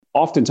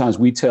oftentimes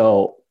we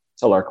tell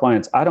our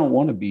clients, I don't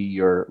want to be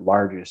your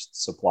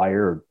largest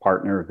supplier or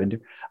partner or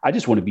vendor. I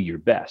just want to be your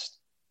best.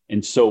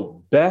 And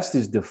so best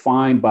is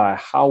defined by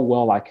how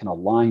well I can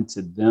align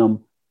to them.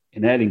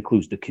 And that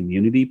includes the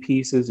community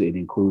pieces. It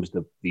includes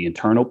the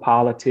internal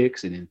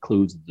politics. It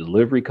includes the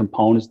delivery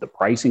components, the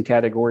pricing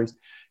categories.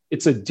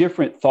 It's a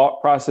different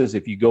thought process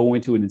if you go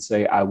into it and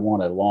say, I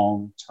want a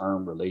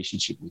long-term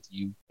relationship with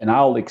you, and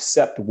I'll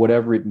accept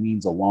whatever it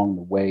means along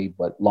the way,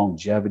 but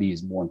longevity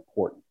is more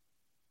important.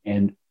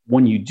 And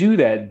when you do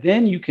that,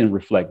 then you can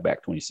reflect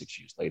back 26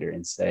 years later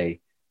and say,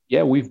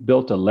 yeah, we've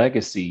built a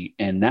legacy,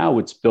 and now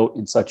it's built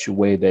in such a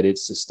way that it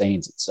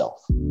sustains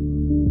itself.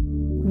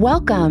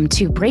 Welcome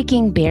to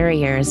Breaking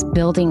Barriers,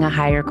 Building a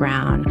Higher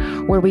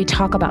Ground, where we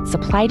talk about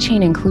supply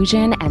chain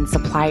inclusion and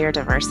supplier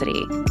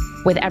diversity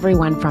with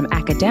everyone from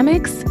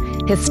academics,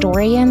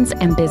 historians,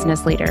 and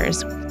business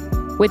leaders.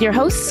 With your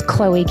hosts,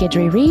 Chloe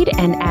Guidry-Reed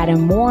and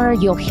Adam Moore,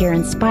 you'll hear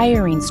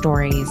inspiring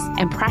stories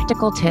and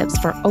practical tips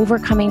for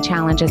overcoming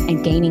challenges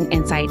and gaining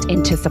insight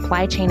into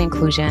supply chain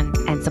inclusion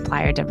and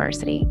supplier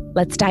diversity.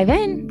 Let's dive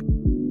in.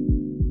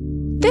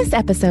 This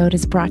episode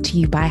is brought to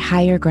you by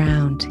Higher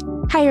Ground.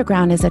 Higher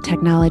Ground is a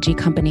technology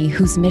company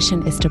whose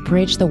mission is to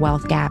bridge the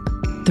wealth gap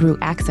through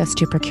access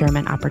to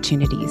procurement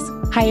opportunities.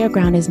 Higher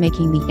Ground is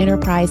making the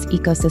enterprise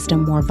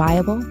ecosystem more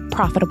viable,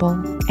 profitable,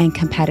 and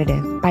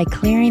competitive by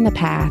clearing the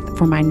path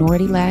for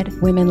minority-led,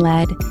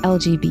 women-led,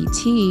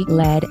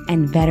 LGBT-led,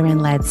 and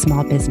veteran-led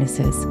small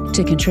businesses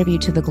to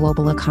contribute to the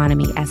global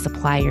economy as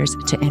suppliers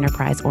to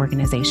enterprise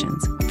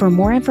organizations. For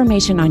more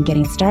information on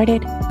getting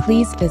started,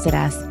 please visit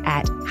us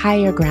at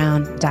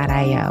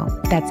higherground.io.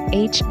 That's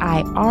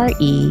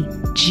HIREGROUND.io.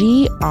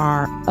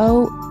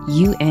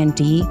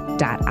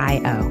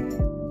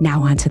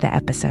 Now on to the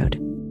episode.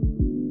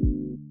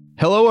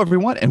 Hello,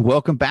 everyone, and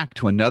welcome back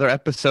to another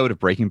episode of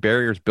Breaking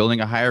Barriers,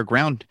 Building a Higher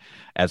Ground.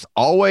 As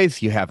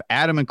always, you have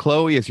Adam and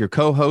Chloe as your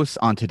co-hosts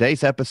on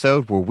today's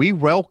episode, where we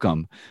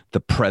welcome the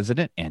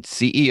president and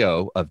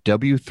CEO of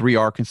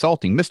W3R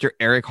Consulting, Mr.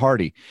 Eric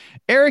Hardy.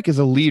 Eric is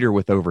a leader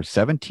with over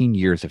 17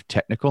 years of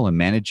technical and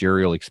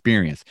managerial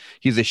experience.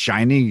 He's a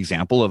shining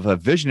example of a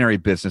visionary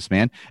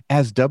businessman,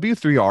 as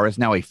W3R is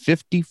now a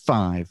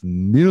 $55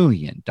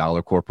 million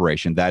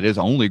corporation that is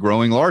only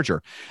growing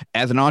larger.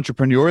 As an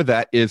entrepreneur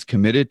that is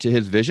committed to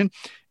his vision,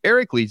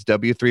 Eric leads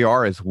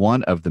W3R as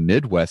one of the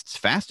Midwest's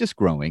fastest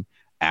growing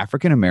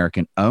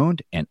African-American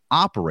owned and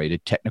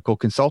operated technical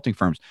consulting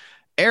firms.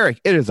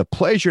 Eric, it is a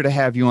pleasure to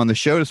have you on the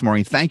show this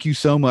morning. Thank you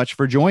so much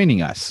for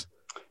joining us.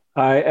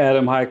 Hi,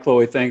 Adam. Hi,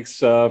 Chloe. Thanks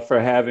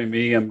for having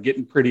me. I'm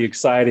getting pretty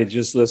excited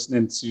just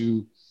listening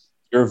to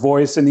your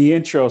voice in the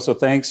intro. So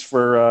thanks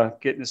for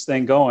getting this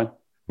thing going.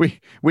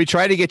 We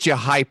try to get you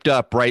hyped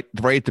up right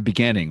at the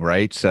beginning,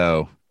 right?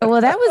 So.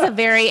 Well, that was a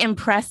very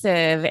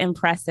impressive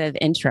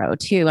intro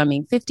too. I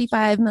mean,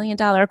 $55 million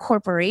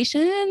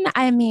corporation.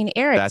 I mean,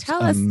 Eric, that's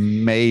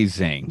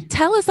amazing.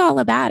 Tell us all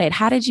about it.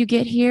 How did you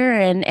get here,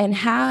 and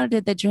how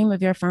did the dream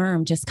of your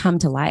firm just come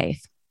to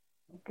life?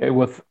 Okay,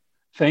 well,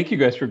 thank you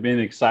guys for being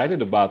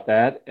excited about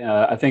that.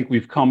 I think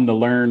we've come to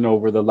learn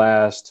over the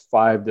last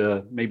 5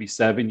 to maybe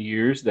 7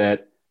 years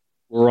that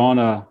we're on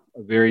a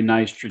very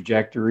nice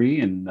trajectory,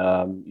 and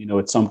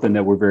it's something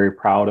that we're very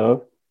proud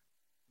of.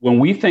 When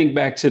we think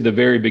back to the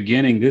very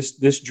beginning,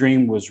 this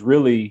dream was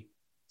really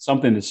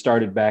something that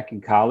started back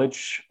in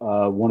college.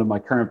 One of my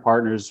current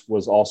partners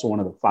was also one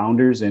of the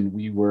founders, and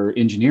we were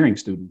engineering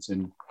students.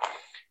 And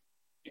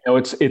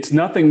it's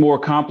nothing more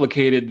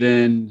complicated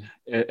than,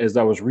 as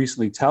I was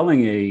recently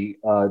telling a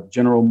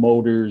General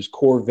Motors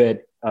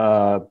Corvette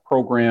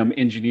program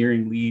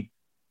engineering lead,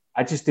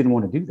 I just didn't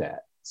want to do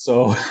that.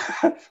 So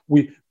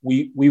we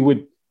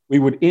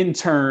would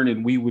intern,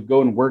 and we would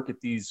go and work at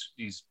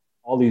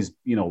all these,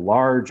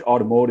 large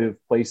automotive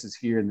places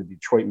here in the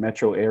Detroit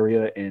metro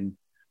area. And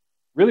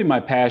really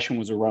my passion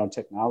was around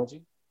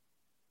technology.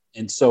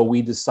 And so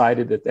we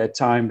decided at that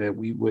time that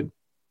we would,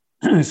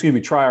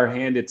 try our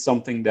hand at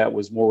something that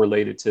was more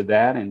related to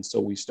that. And so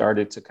we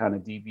started to kind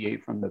of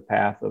deviate from the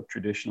path of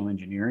traditional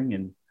engineering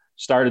and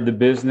started the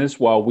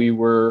business while we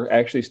were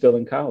actually still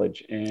in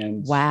college.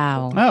 And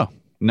wow. Oh,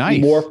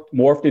 nice.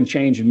 Morphed and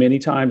changed many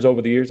times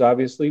over the years,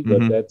 obviously,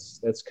 but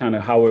that's kind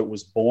of how it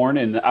was born.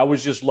 And I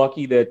was just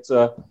lucky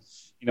that,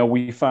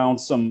 we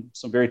found some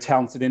very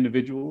talented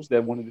individuals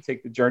that wanted to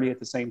take the journey at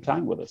the same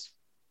time with us.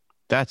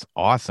 That's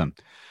awesome.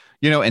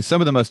 And some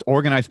of the most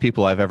organized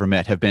people I've ever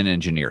met have been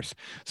engineers.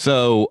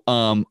 So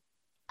I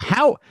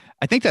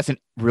think that's a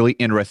really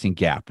interesting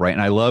gap, right?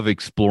 And I love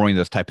exploring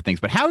those type of things.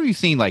 But how have you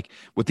seen,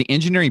 with the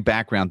engineering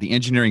background, the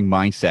engineering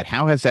mindset,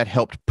 how has that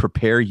helped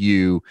prepare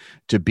you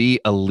to be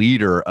a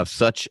leader of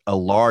such a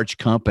large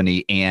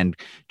company and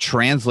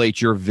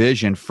translate your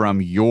vision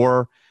from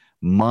your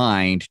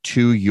mind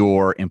to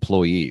your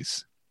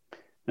employees?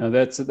 Now,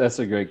 that's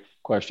a great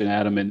question,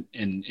 Adam.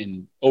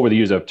 And over the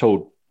years, I've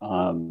told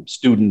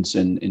students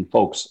and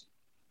folks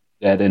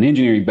that an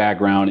engineering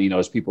background,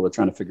 as people are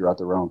trying to figure out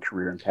their own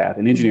career and path,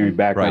 an engineering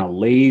background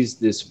lays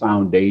this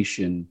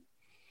foundation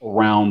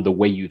around the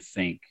way you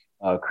think.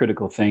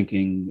 critical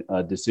thinking,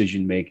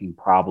 decision making,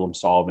 problem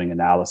solving,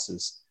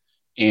 analysis.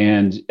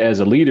 And as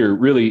a leader,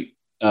 really,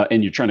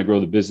 and you're trying to grow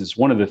the business,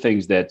 one of the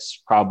things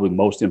that's probably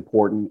most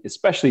important,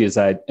 especially as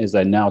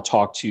I now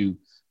talk to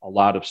a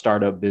lot of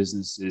startup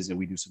businesses and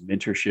we do some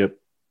mentorship,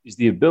 is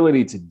the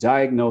ability to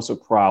diagnose a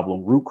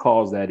problem, root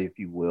cause that, if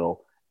you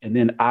will, and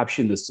then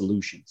option the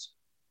solutions.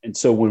 And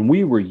so when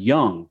we were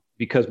young,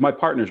 because my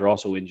partners are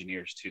also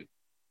engineers too,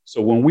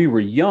 so when we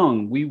were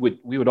young, we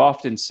would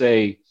often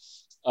say,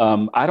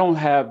 I don't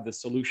have the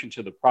solution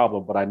to the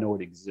problem, but I know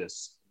it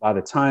exists. By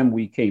the time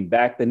we came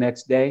back the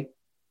next day,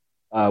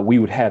 we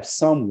would have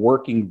some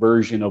working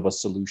version of a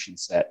solution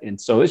set.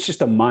 And so it's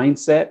just a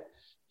mindset.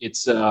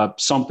 It's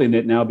something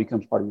that now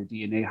becomes part of your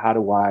DNA. How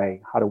do I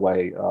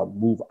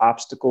move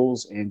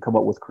obstacles and come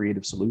up with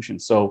creative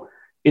solutions? So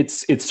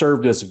it's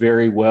served us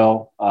very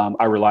well.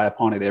 I rely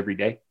upon it every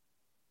day.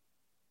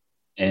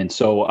 And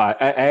so I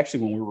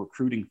actually, when we were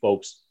recruiting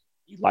folks,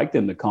 we like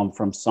them to come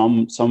from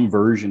some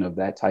version of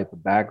that type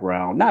of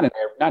background. Not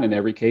in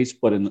every case,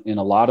 but in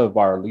a lot of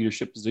our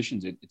leadership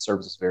positions, it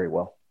serves us very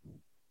well.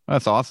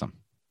 That's awesome.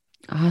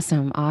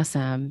 Awesome.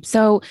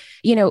 So,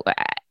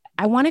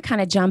 I want to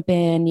kind of jump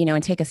in,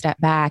 and take a step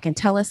back and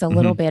tell us a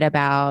little bit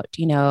about,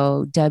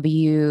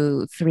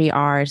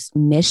 W3R's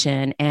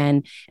mission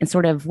and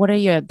sort of what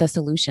are the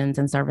solutions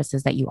and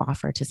services that you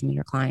offer to some of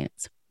your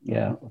clients?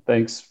 Yeah, well,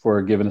 thanks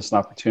for giving us an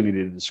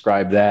opportunity to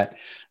describe that.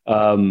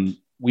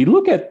 We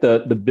look at the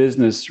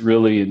business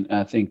really in,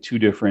 I think, two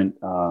different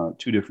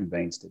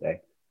veins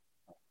today.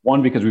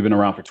 One, because we've been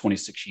around for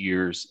 26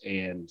 years,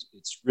 and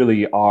it's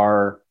really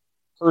our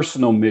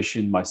personal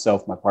mission,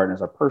 myself, my partners,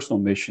 our personal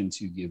mission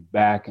to give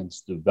back and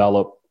to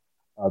develop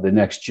the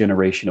next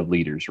generation of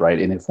leaders, right?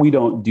 And if we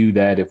don't do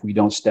that, if we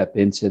don't step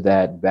into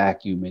that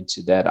vacuum,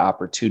 into that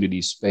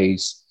opportunity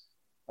space,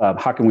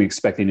 how can we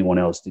expect anyone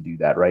else to do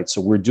that, right?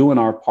 So we're doing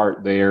our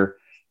part there,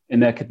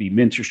 and that could be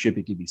mentorship,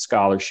 it could be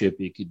scholarship,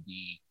 it could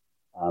be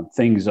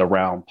things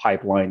around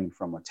pipelining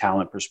from a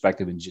talent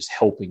perspective and just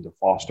helping to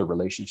foster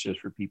relationships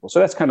for people. So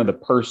that's kind of the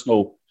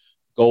personal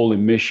goal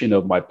and mission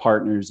of my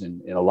partners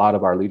and a lot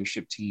of our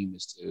leadership team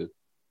is to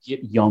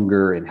get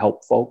younger and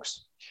help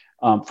folks.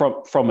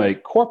 From a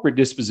corporate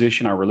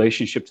disposition, our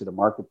relationship to the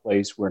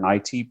marketplace, we're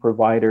an IT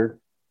provider.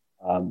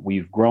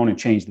 We've grown and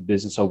changed the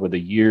business over the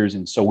years.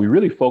 And so we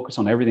really focus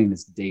on everything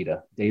that's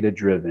data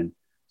driven.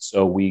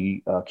 So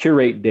we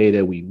curate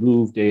data, we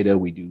move data,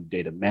 we do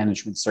data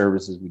management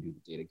services, we do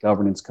the data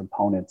governance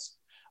components,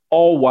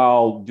 all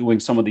while doing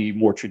some of the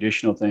more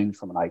traditional things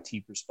from an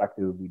IT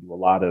perspective. We do a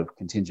lot of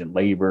contingent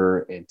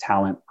labor and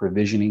talent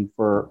provisioning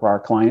for our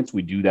clients.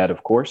 We do that,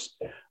 of course,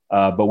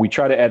 but we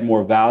try to add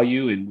more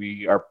value, and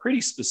we are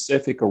pretty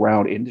specific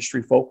around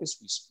industry focus.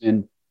 We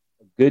spend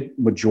a good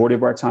majority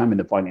of our time in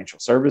the financial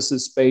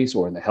services space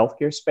or in the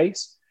healthcare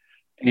space.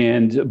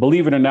 And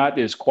believe it or not,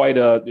 there's quite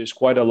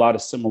a lot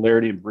of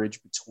similarity and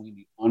bridge between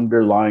the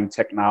underlying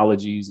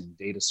technologies and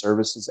data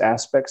services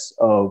aspects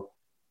of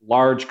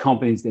large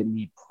companies that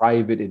need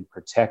private and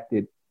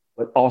protected,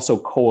 but also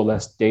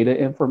coalesced data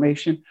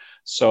information.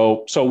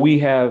 So we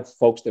have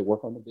folks that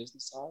work on the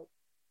business side,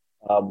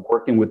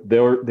 working with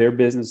their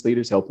business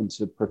leaders, helping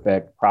to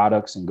perfect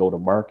products and go to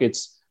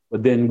markets.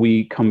 But then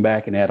we come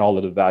back and add all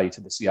of the value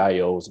to the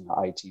CIOs and the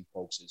IT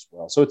folks as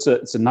well. So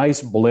it's a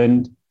nice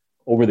blend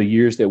over the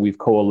years that we've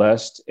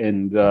coalesced,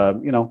 and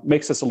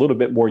makes us a little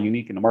bit more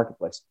unique in the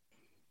marketplace.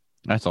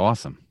 That's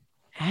awesome.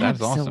 That's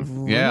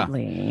awesome. Yeah.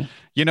 And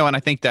I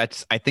think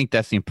that's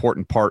the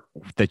important part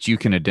that you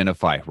can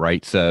identify,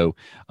 right? So,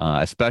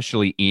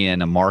 especially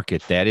in a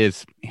market that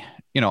is,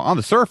 on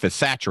the surface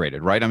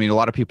saturated, right? I mean, a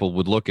lot of people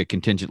would look at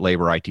contingent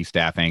labor, IT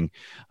staffing,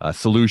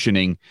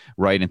 solutioning,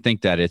 right? And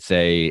think that it's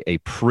a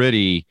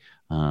pretty,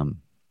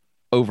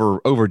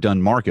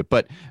 overdone market.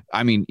 But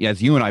I mean,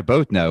 as you and I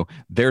both know,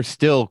 there's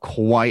still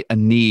quite a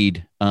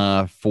need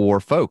for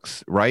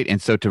folks, right? And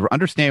so to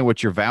understand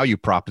what your value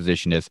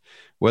proposition is,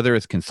 whether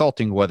it's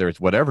consulting, whether it's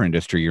whatever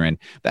industry you're in,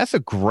 that's a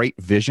great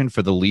vision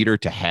for the leader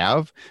to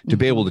have, to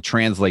be able to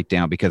translate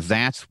down, because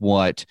that's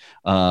what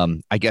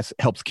I guess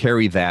helps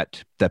carry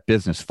that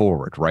business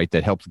forward, right?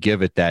 That helps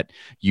give it that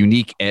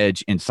unique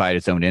edge inside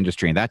its own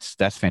industry. And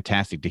that's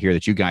fantastic to hear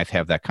that you guys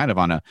have that kind of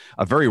on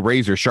a very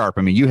razor sharp.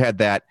 I mean, you had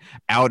that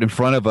out in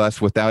front of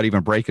us without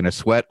even breaking a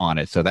sweat on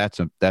it. So that's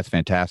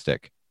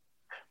fantastic.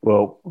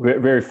 Well,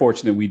 very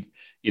fortunate.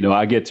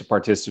 I get to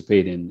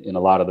participate in a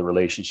lot of the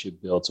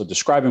relationship build. So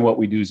describing what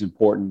we do is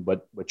important,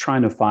 but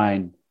trying to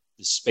find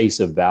the space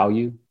of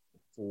value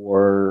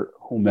for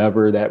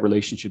whomever that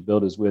relationship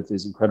build is with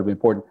is incredibly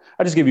important.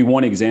 I'll just give you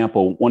one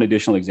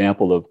additional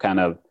example of kind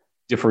of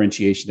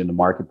differentiation in the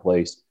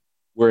marketplace.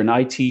 We're an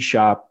IT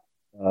shop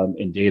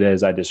in data,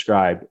 as I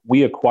described.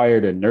 We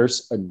acquired a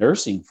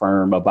nursing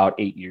firm about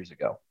 8 years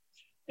ago.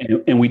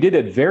 And we did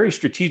it very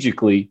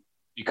strategically,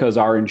 because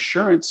our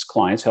insurance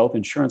clients, health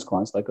insurance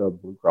clients, like a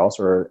Blue Cross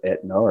or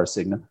Aetna or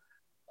Cigna,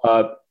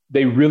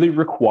 they really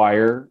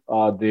require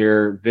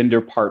their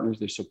vendor partners,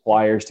 their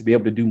suppliers, to be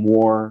able to do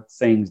more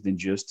things than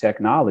just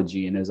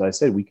technology. And as I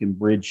said, we can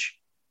bridge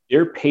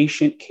their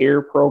patient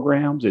care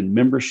programs and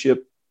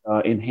membership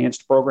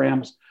enhanced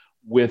programs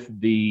with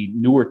the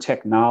newer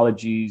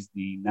technologies,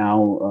 the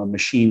now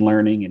machine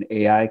learning and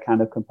AI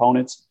kind of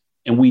components.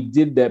 And we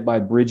did that by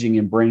bridging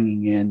and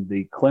bringing in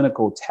the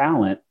clinical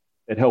talent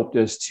that helped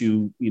us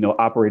to,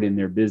 operate in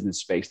their business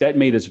space. That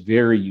made us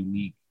very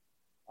unique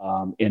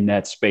in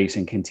that space,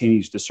 and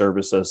continues to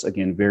service us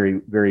again very,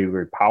 very,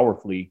 very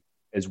powerfully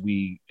as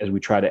we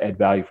try to add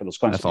value for those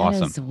clients. That's awesome.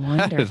 That is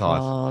wonderful. That is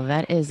awesome.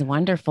 That is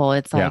wonderful.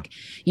 It's like,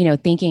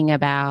 thinking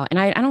about, and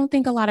I don't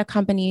think a lot of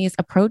companies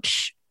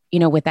approach,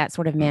 with that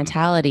sort of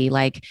mentality.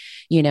 Like,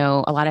 a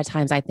lot of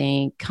times I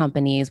think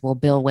companies will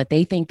build what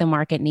they think the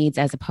market needs,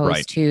 as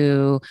opposed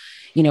to,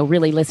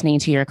 really listening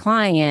to your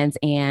clients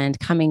and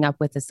coming up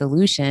with a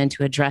solution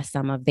to address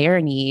some of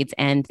their needs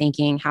and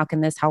thinking, how can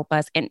this help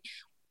us and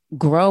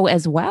grow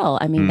as well?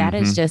 I mean, that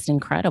is just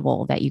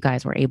incredible that you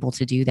guys were able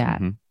to do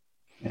that.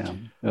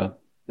 Yeah.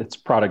 It's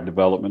product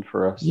development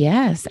for us.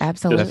 Yes,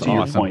 absolutely. That's to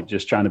your point,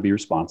 just trying to be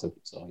responsive.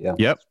 So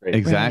Yep,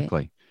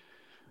 exactly. Right.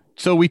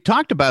 So we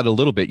talked about it a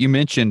little bit. You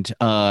mentioned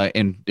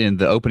in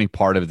the opening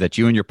part of it that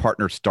you and your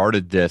partner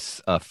started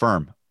this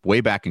firm way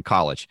back in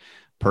college.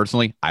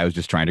 Personally, I was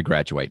just trying to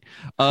graduate.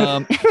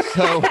 So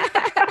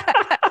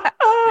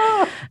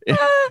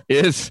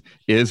it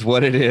is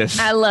what it is.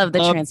 I love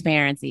the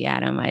transparency,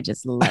 Adam. I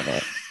just love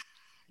it.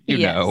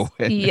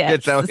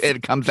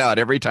 It comes out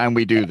every time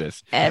we do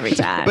this. Every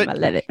time. I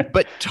love it.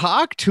 But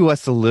talk to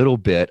us a little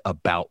bit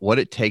about what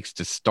it takes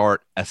to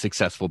start a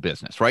successful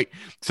business, right?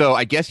 So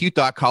I guess you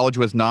thought college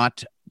was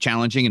not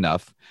challenging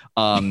enough.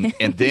 And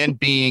then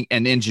being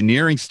an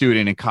engineering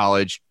student in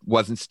college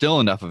wasn't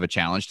still enough of a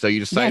challenge. So you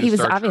decided he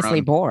was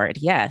obviously bored.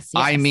 Yes.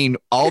 I mean,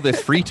 all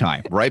this free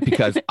time, right?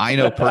 Because I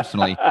know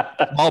personally,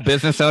 small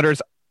business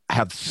owners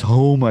have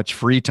so much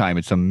free time.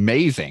 It's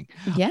amazing.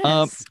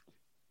 Yes.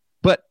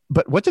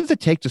 But what does it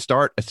take to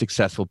start a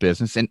successful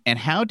business, and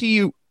how do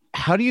you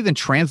then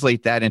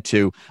translate that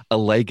into a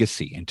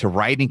legacy, into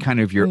writing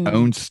kind of your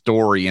own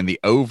story and the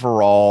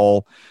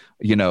overall,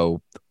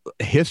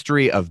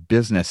 history of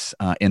business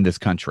in this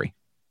country?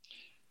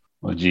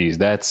 Well, geez,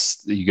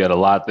 you got a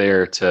lot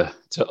there to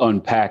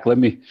unpack. Let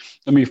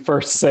me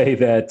first say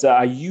that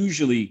I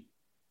usually,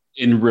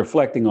 in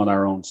reflecting on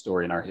our own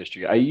story and our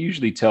history, I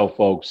usually tell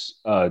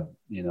folks,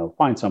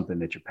 find something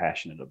that you're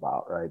passionate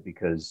about, right?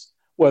 Because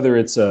whether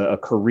it's a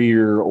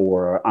career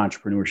or an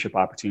entrepreneurship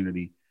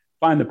opportunity,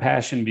 find the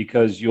passion,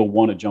 because you'll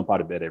want to jump out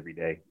of bed every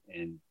day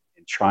and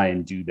try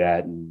and do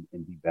that and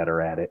be better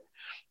at it.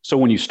 So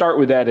when you start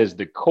with that as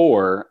the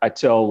core, I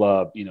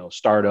tell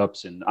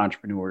startups and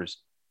entrepreneurs,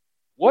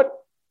 what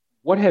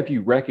have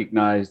you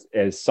recognized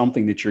as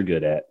something that you're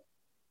good at,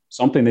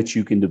 something that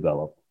you can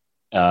develop,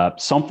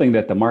 something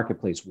that the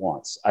marketplace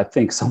wants? I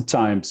think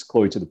sometimes,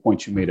 Chloe, to the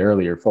point you made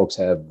earlier, folks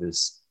have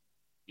this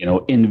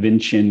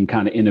invention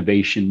kind of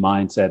innovation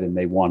mindset, and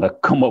they want to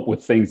come up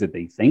with things that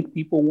they think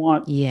people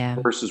want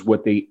versus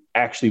what they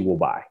actually will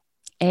buy.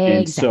 Exactly.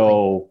 And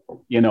so,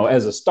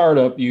 as a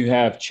startup, you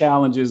have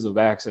challenges of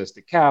access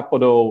to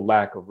capital,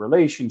 lack of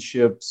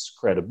relationships,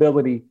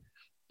 credibility.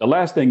 The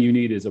last thing you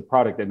need is a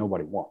product that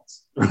nobody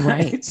wants.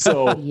 Right.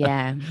 So,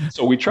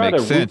 so we try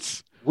to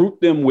root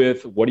them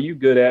with, what are you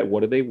good at? What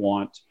do they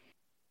want?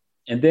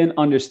 And then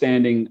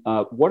understanding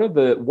what are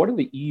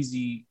the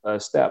easy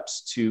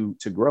steps to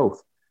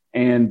growth.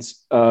 And,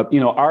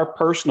 our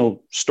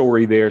personal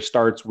story there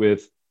starts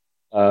with,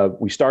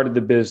 we started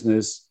the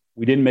business.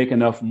 We didn't make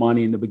enough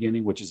money in the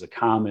beginning, which is a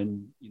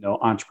common,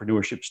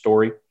 entrepreneurship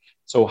story.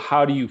 So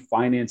how do you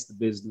finance the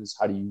business?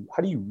 How do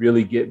you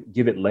really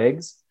give it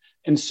legs?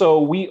 And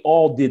so we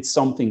all did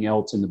something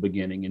else in the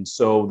beginning. And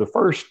so the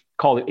first,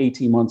 call it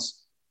 18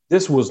 months,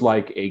 this was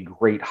like a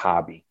great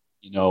hobby,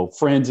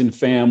 friends and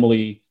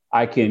family.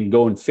 I can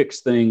go and fix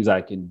things.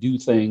 I can do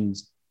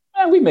things.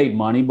 And we made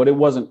money, but it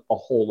wasn't a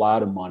whole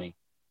lot of money.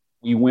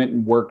 We went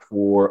and worked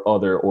for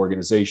other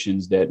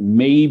organizations that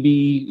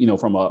maybe,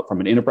 from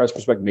an enterprise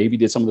perspective, maybe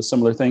did some of the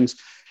similar things,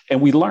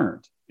 and we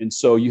learned. And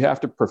so you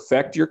have to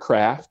perfect your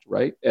craft,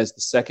 right? As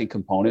the second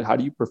component. How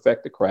do you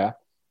perfect the craft?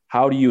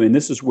 And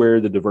this is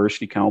where the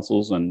diversity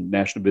councils and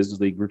National Business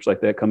League groups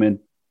like that come in.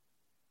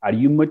 How do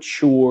you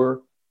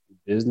mature the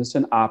business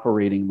and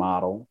operating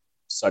model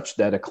such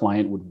that a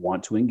client would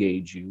want to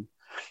engage you?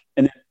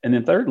 And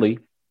then thirdly,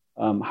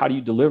 how do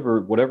you deliver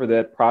whatever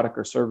that product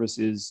or service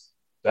is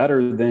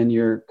better than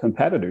your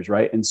competitors,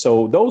 right? And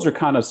so those are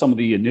kind of some of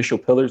the initial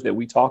pillars that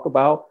we talk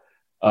about.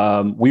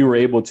 We were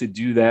able to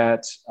do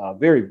that.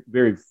 Very,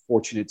 very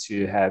fortunate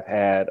to have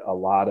had a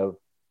lot of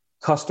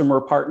customer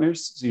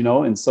partners,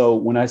 and so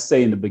when I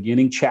say in the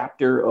beginning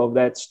chapter of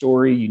that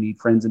story, you need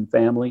friends and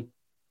family.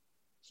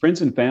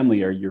 Friends and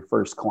family are your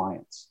first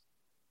clients.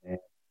 And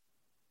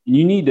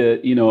you need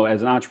to,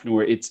 as an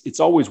entrepreneur, it's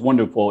always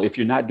wonderful if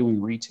you're not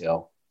doing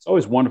retail. It's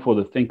always wonderful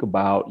to think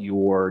about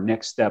your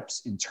next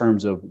steps in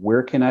terms of,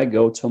 where can I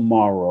go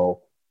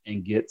tomorrow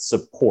and get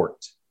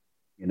support?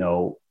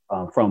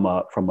 from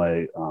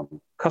a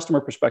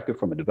customer perspective,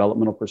 from a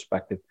developmental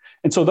perspective.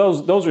 And so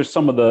those are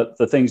some of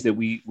the things that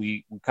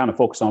we kind of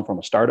focus on from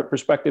a startup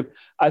perspective.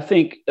 I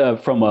think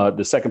from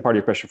the second part of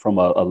your question, from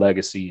a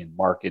legacy and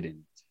market,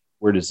 and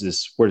where does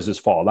this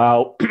fall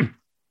out?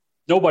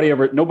 Nobody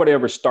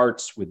ever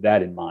starts with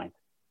that in mind.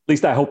 At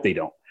least I hope they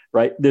don't.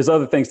 Right? There's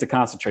other things to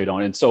concentrate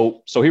on. And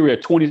so here we are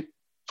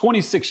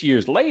 26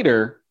 years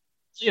later,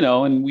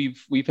 and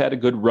we've had a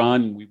good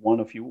run. We've won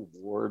a few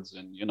awards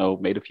and,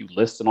 made a few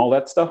lists and all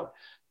that stuff.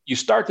 You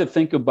start to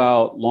think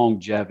about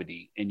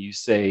longevity and you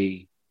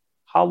say,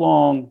 how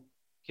long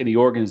can the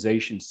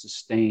organization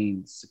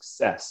sustain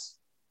success?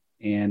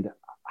 And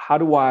how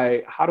do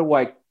I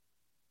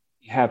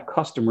have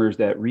customers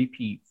that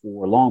repeat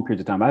for long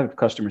periods of time? I have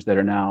customers that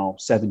are now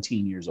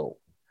 17 years old.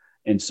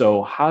 And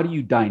so how do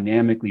you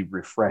dynamically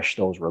refresh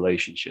those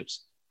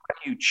relationships? How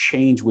do you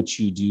change what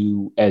you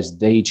do as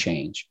they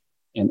change?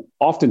 And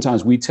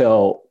oftentimes we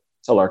tell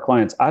our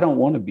clients, I don't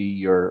want to be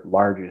your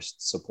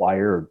largest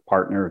supplier or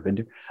partner or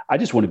vendor. I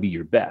just want to be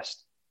your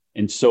best.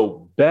 And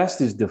so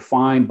best is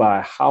defined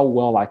by how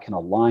well I can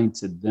align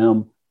to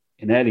them.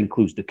 And that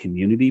includes the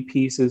community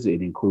pieces.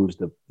 It includes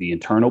the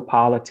internal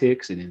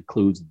politics. It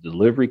includes the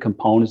delivery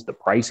components, the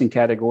pricing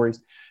categories.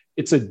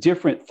 It's a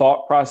different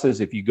thought process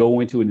if you go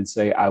into it and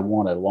say, I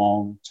want a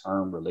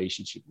long-term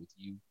relationship with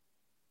you.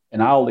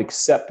 And I'll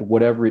accept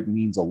whatever it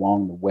means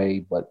along the way,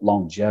 but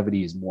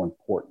longevity is more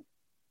important.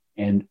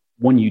 And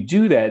when you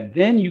do that,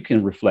 then you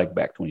can reflect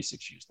back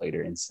 26 years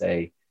later and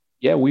say,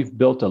 yeah, we've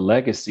built a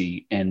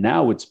legacy and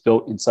now it's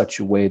built in such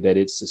a way that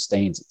it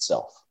sustains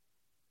itself.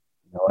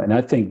 And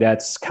I think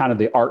that's kind of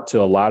the art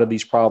to a lot of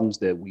these problems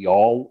that we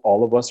all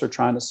of us are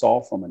trying to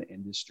solve from an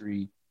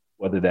industry,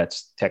 whether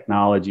that's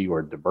technology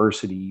or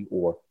diversity,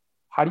 or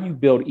how do you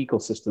build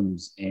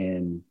ecosystems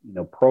and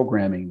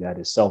programming that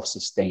is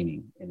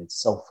self-sustaining and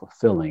it's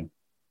self-fulfilling.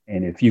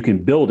 And if you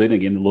can build it,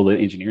 again, a little bit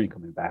of engineering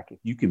coming back, if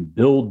you can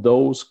build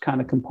those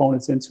kind of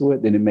components into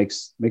it, then it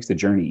makes the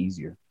journey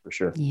easier for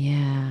sure.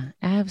 Yeah,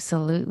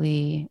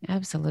 absolutely.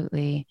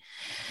 Absolutely.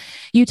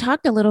 You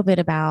talked a little bit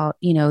about,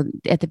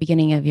 at the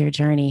beginning of your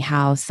journey,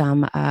 how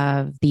some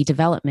of the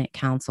development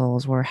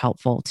councils were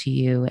helpful to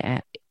you.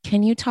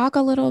 Can you talk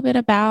a little bit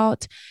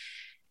about,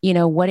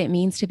 what it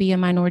means to be a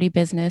minority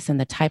business and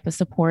the type of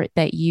support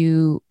that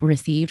you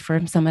received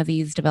from some of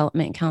these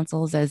development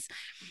councils? As,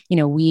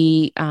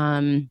 we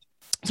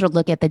sort of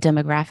look at the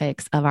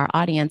demographics of our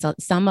audience,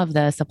 some of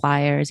the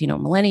suppliers,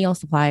 millennial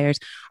suppliers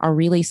are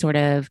really sort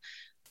of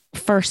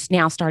first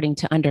now starting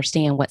to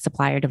understand what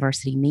supplier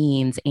diversity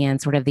means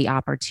and sort of the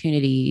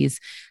opportunities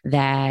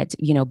that,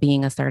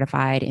 being a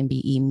certified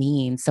MBE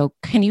means. So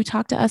can you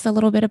talk to us a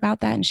little bit about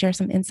that and share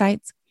some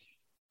insights?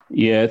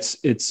 Yeah,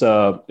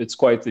 it's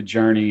quite the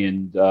journey.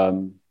 And,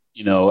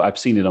 I've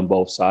seen it on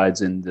both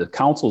sides, and the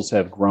councils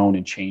have grown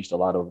and changed a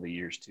lot over the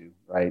years too,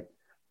 right?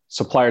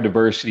 Supplier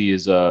diversity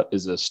is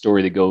a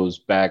story that goes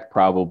back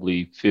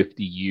probably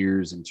 50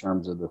 years in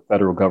terms of the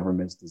federal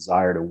government's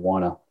desire to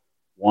want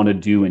to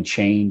do and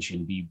change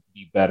and be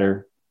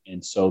better.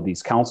 And so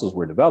these councils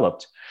were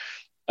developed.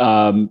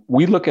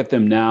 We look at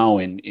them now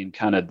in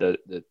kind of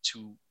the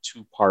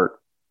two-part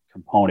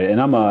component. And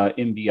I'm a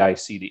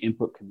MBIC, the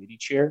Input Committee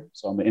Chair.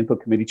 So I'm the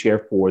Input Committee Chair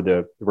for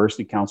the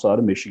Diversity Council out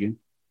of Michigan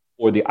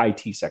for the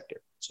IT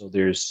sector. So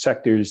there's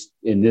sectors,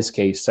 in this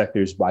case,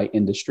 sectors by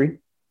industry.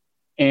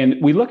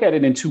 And we look at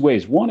it in two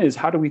ways. One is,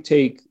 how do we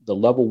take the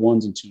level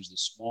ones and twos, the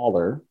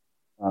smaller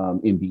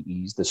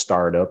MBEs, the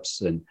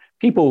startups, and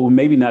people who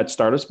maybe not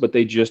startups, but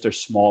they just are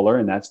smaller,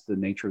 and that's the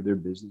nature of their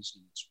business,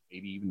 and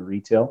maybe even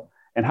retail.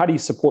 And how do you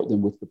support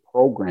them with the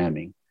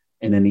programming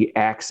and then the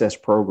access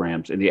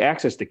programs? And the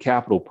access to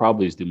capital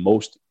probably is the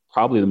most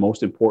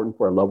important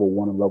for a level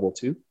one and level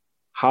two.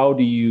 How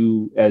do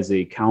you, as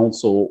a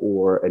council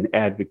or an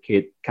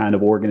advocate kind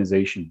of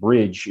organization,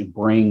 bridge and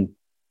bring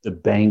the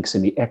banks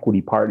and the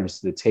equity partners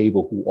to the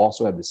table who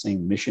also have the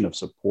same mission of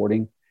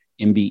supporting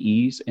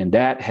MBEs? And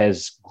that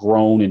has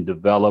grown and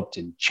developed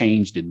and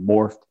changed and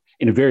morphed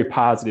in a very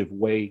positive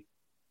way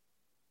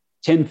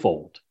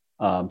tenfold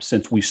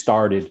since we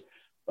started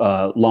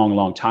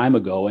long time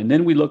ago. And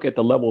then we look at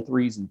the level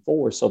threes and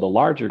fours, so the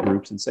larger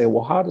groups, and say,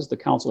 well, how does the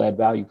council add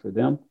value for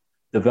them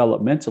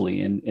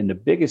developmentally? And the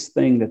biggest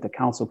thing that the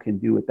council can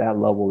do at that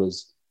level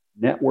is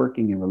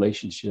networking and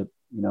relationship,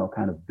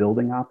 kind of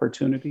building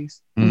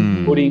opportunities,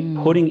 putting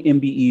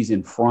MBEs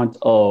in front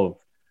of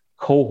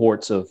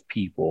cohorts of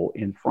people,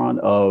 in front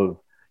of,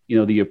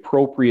 the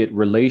appropriate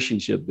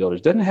relationship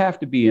builders. Doesn't have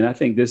to be, and I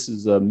think this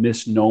is a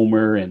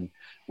misnomer, and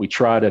we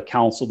try to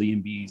counsel the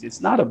MBEs.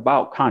 It's not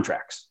about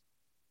contracts.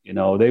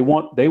 They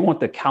want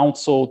the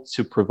council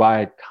to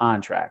provide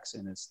contracts,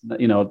 and it's,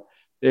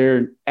 they're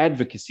an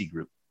advocacy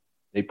group.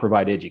 They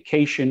provide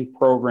education,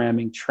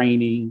 programming,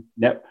 training,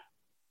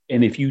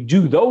 and if you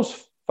do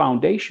those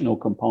foundational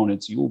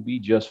components, you will be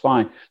just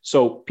fine.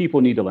 So people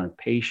need to learn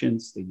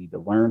patience. They need to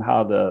learn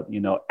how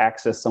to,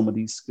 access some of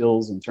these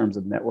skills in terms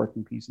of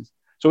networking pieces.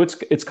 So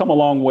it's come a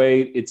long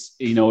way. It's,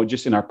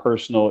 just in our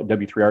personal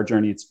W3R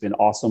journey, it's been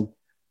awesome.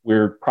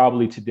 We're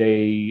probably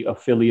today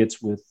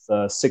affiliates with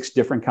 6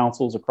 different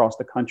councils across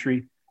the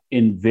country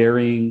in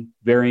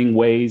varying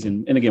ways.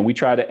 And again, we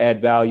try to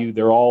add value.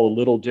 They're all a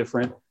little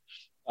different.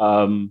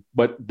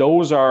 But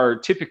those are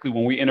typically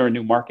when we enter a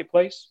new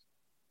marketplace,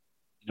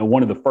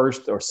 one of the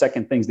first or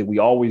second things that we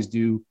always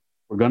do,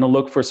 we're going to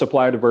look for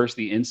supplier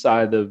diversity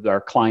inside of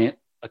our client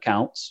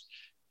accounts.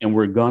 And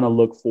we're going to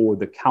look for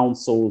the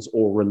councils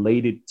or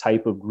related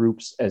type of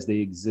groups as they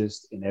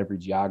exist in every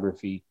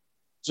geography.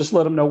 Just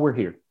let them know we're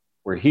here.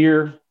 We're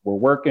here, we're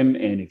working.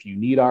 And if you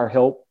need our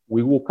help,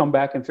 we will come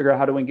back and figure out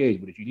how to engage.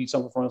 But if you need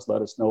something from us,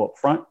 let us know up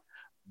front.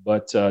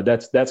 But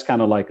that's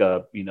kind of like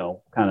a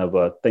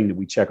thing that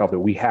we check off, that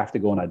we have to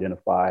go and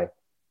identify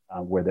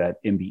where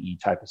that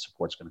MBE type of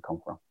support is going to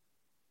come from.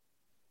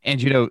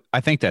 And, I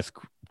think that's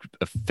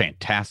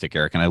fantastic,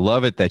 Eric. And I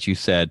love it that you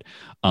said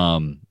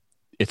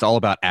it's all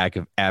about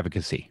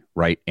advocacy,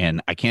 right?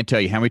 And I can't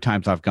tell you how many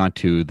times I've gone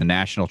to the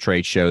national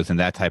trade shows and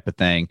that type of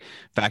thing.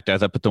 In fact, I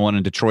was up at the one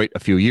in Detroit a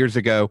few years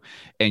ago,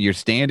 and you're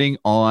standing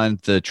on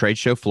the trade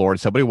show floor and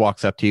somebody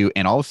walks up to you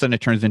and all of a sudden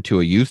it turns into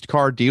a used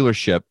car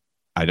dealership.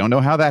 I don't know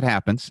how that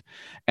happens.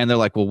 And they're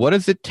like, well, what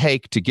does it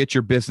take to get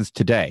your business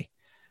today?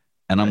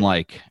 And I'm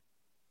like,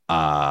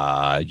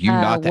 what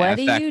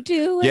do you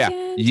do? Yeah.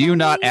 You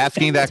not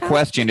asking that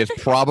question is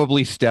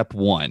probably step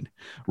one.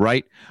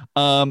 Right.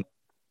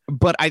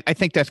 But I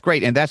think that's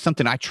great. And that's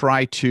something I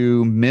try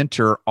to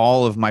mentor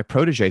all of my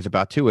proteges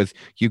about too, is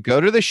you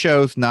go to the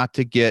shows not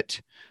to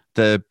get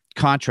the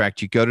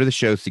contract. You go to the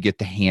shows to get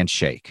the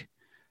handshake.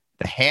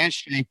 The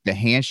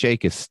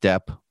handshake is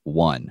step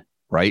one,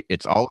 right?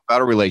 It's all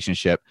about a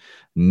relationship.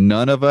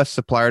 None of us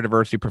supplier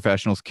diversity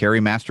professionals carry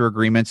master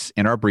agreements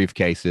in our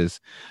briefcases.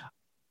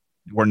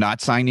 We're not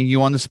signing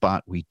you on the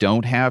spot. We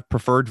don't have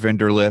preferred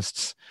vendor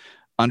lists.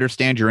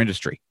 Understand your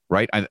industry.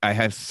 Right. I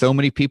have so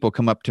many people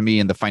come up to me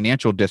in the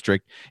financial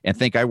district and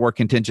think I work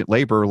contingent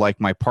labor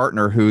like my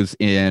partner who's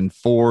in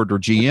Ford or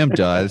GM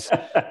does.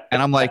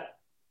 And I'm like,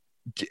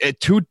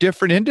 2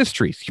 different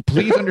industries.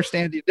 Please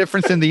understand the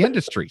difference in the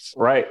industries.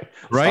 Right.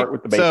 Start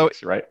with the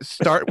basics, right?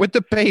 Start with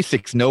the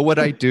basics. Know what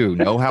I do.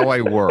 Know how I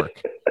work.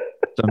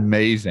 It's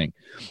amazing.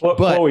 Well,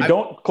 but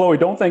Chloe,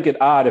 don't think it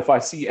odd if I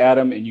see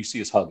Adam and you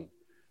see us hugging.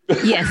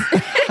 Yes.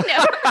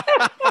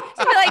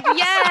 Like,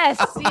 yes,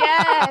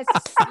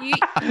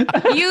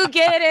 you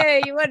get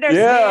it, you understand.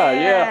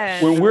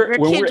 Yeah. When we're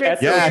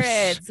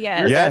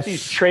at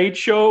these trade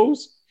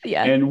shows,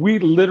 and we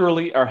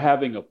literally are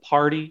having a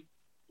party.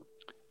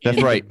 That's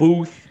in right. The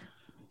booth.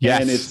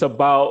 Yes. And it's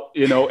about,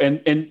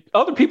 and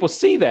other people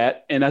see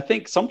that, and I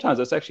think sometimes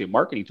that's actually a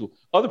marketing tool.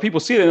 Other people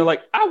see that and they're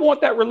like, I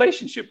want that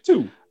relationship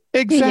too.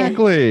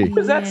 Exactly. Who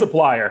is that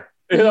supplier?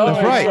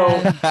 That's right.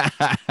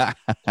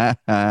 So,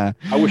 I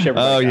wish everybody.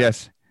 Oh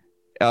yes.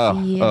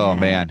 Oh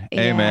man.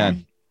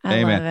 Amen.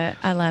 Amen.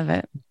 I love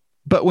it.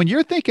 But when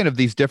you're thinking of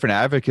these different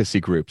advocacy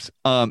groups,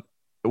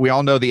 we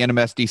all know the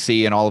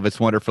NMSDC and all of its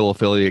wonderful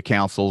affiliate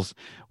councils.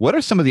 What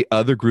are some of the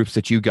other groups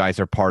that you guys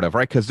are part of,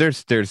 right? Because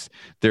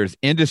there's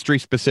industry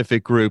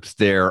specific groups.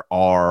 There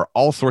are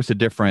all sorts of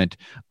different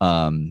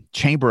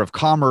chamber of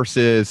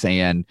commerces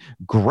and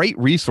great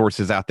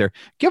resources out there.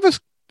 Give us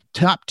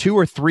top 2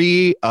 or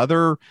 3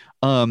 other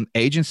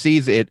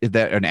agencies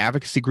and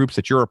advocacy groups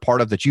that you're a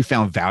part of that you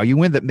found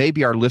value in that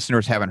maybe our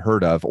listeners haven't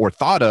heard of or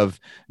thought of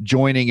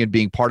joining and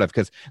being part of,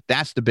 because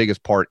that's the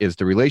biggest part, is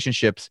the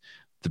relationships,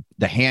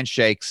 the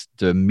handshakes,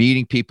 the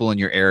meeting people in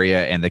your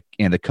area, and the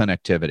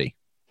connectivity.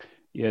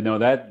 Yeah, no,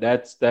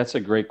 that's a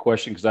great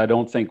question, because I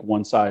don't think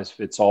one size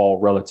fits all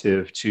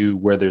relative to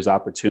where there's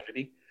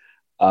opportunity.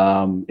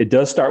 It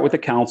does start with the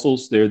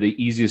councils. They're the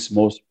easiest,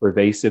 most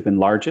pervasive, and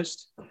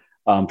largest.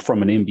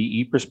 From an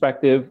MBE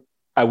perspective,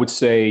 I would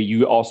say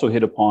you also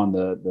hit upon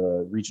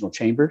the regional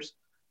chambers.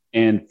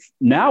 And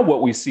now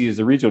what we see is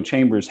the regional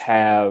chambers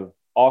have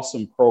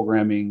awesome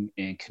programming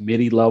and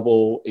committee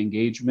level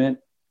engagement.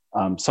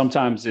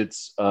 Sometimes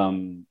it's,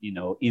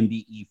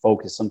 MBE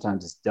focused.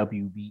 Sometimes it's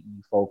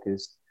WBE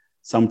focused.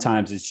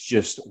 Sometimes it's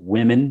just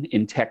women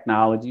in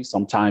technology.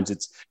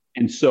 Sometimes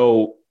and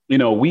so,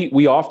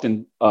 we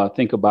often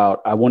think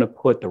about, I want to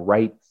put the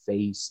right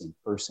face and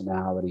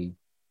personality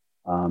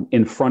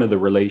in front of the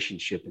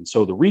relationship. And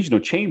so the regional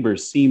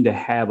chambers seem to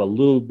have a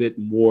little bit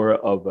more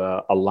of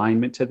a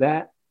alignment to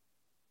that.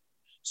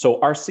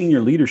 So our senior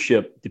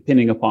leadership,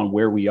 depending upon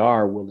where we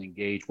are, will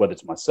engage, whether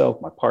it's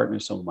myself, my partner,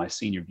 some of my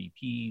senior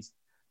VPs,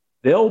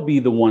 they'll be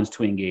the ones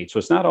to engage. So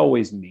it's not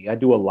always me. I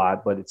do a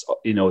lot, but it's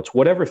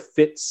whatever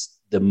fits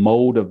the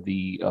mode of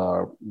the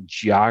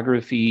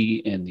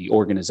geography and the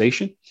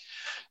organization.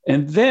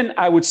 And then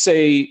I would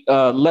say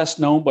less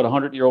known, but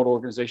 100-year-old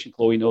organization.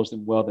 Chloe knows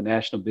them well, the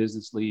National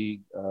Business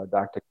League,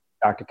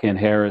 Dr. Ken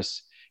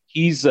Harris.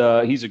 He's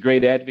a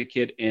great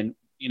advocate. And,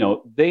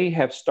 they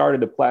have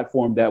started a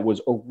platform that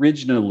was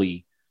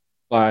originally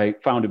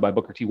founded by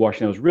Booker T.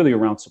 Washington. It was really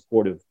around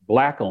support of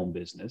Black-owned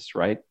business,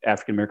 right?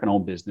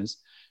 African-American-owned business.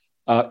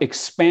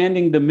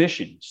 Expanding the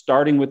mission,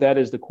 starting with that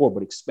as the core,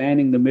 but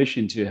expanding the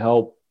mission to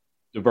help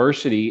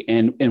diversity.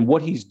 And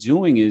what he's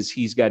doing is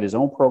he's got his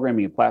own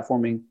programming and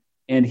platforming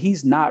And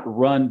he's not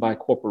run by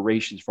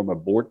corporations from a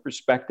board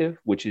perspective,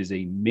 which is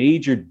a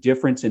major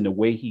difference in the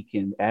way he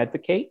can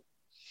advocate.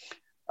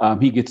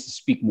 He gets to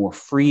speak more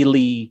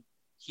freely.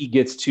 He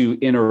gets to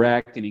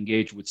interact and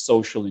engage with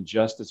social and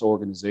justice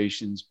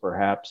organizations,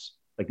 perhaps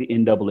like the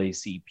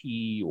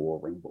NAACP or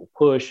Rainbow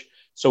Push.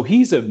 So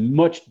he's a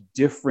much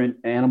different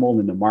animal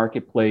in the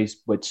marketplace,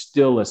 but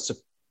still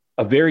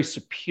a very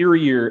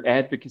superior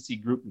advocacy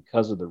group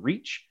because of the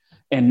reach.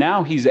 And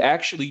now he's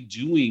actually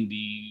doing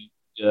the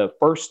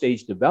first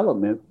stage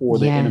development for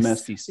the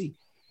NMSDC.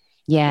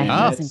 Yeah,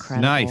 that's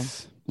incredible.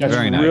 Nice. That's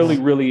Very really,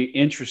 nice. really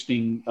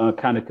interesting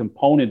kind of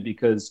component,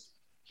 because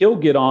he'll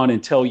get on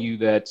and tell you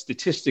that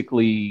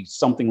statistically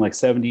something like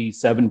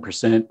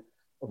 77%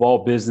 of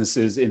all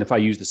businesses, and if I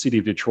use the city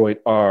of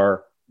Detroit,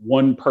 are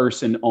one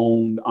person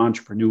owned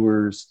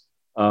entrepreneurs,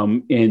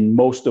 and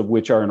most of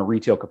which are in a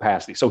retail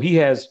capacity. So he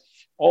has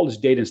all this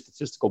data and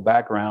statistical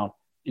background.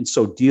 And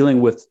so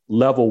dealing with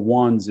level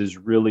ones is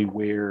really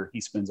where he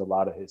spends a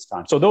lot of his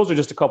time. So those are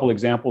just a couple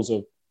examples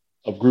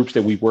of groups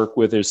that we work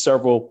with. There's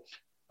several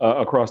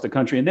across the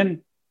country. And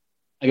then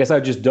I guess I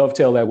just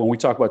dovetail that when we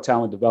talk about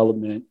talent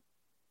development,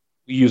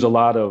 we use a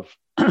lot of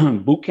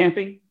boot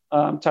camping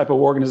type of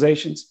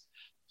organizations,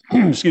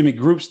 excuse me,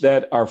 groups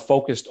that are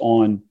focused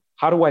on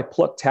how do I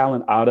pluck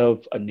talent out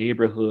of a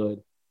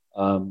neighborhood,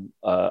 a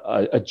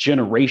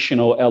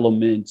generational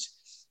element,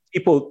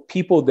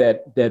 people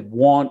that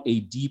want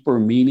a deeper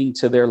meaning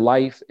to their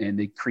life, and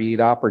they create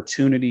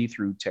opportunity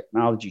through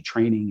technology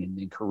training and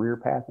then career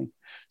pathing.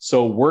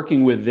 So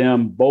working with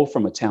them, both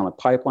from a talent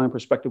pipeline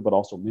perspective, but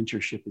also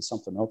mentorship is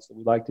something else that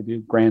we like to do.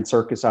 Grand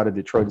Circus out of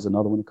Detroit is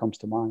another one that comes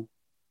to mind.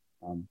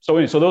 So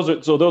those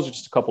are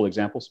just a couple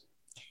examples.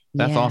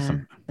 That's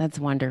awesome. That's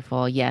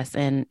wonderful. Yes.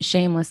 And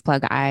shameless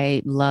plug,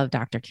 I love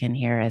Dr. Ken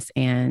Harris.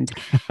 And,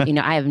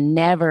 I have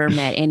never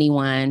met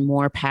anyone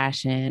more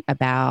passionate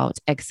about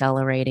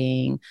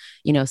accelerating,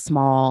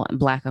 small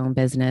Black-owned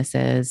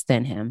businesses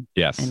than him.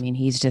 Yes. I mean,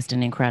 he's just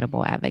an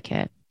incredible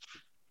advocate.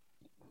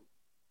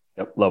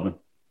 Yep. Love him.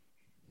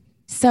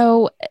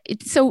 So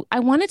I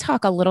want to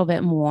talk a little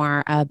bit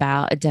more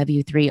about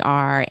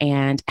W3R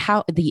and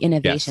how the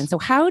innovation. Yes. So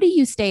how do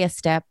you stay a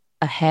step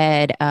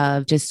ahead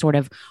of just sort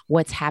of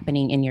what's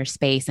happening in your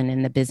space and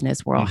in the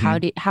business world?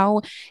 Mm-hmm.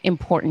 How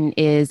important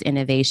is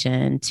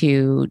innovation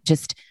to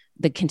just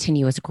the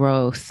continuous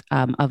growth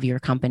of your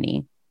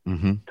company?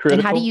 Mm-hmm. Critical.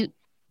 And how do you?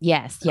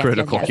 Yes.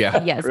 Critical.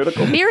 Yes. Yeah.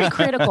 Critical. Very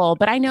critical.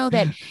 But I know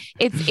that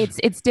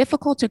it's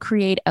difficult to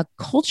create a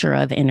culture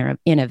of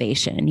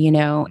innovation,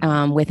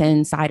 within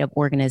inside of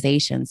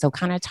organizations. So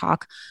kind of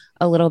talk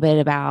a little bit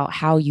about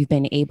how you've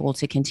been able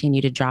to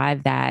continue to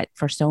drive that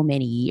for so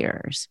many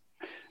years.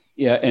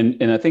 Yeah,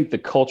 and I think the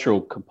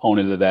cultural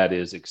component of that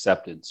is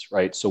acceptance,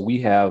 right? So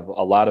we have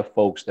a lot of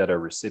folks that are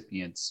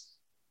recipients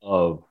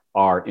of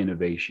our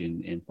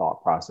innovation and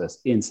thought process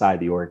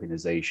inside the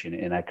organization,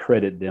 and I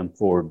credit them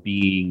for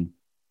being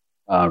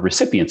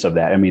recipients of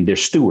that. I mean, they're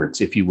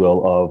stewards, if you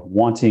will, of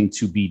wanting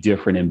to be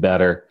different and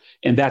better,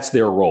 and that's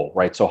their role,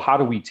 right? So how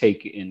do we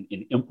take and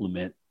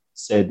implement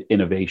said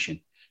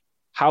innovation?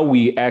 How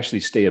we actually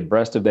stay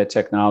abreast of that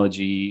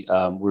technology,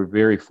 we're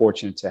very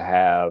fortunate to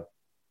have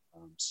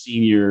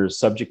senior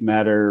subject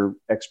matter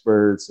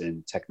experts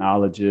and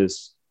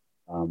technologists.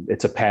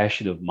 It's a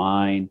passion of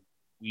mine.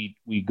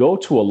 We go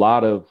to a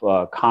lot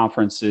of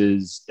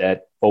conferences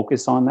that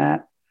focus on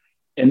that.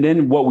 And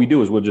then what we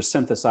do is we'll just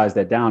synthesize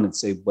that down and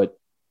say, but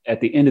at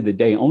the end of the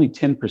day, only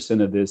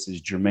 10% of this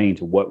is germane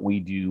to what we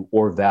do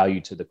or value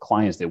to the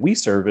clients that we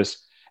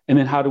service. And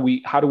then how do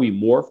we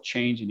morph,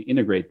 change, and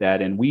integrate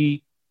that? And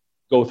we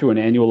go through an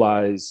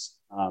annualized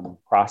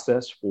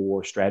process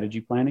for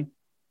strategy planning.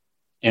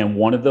 And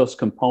one of those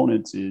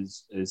components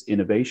is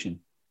innovation.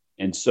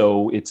 And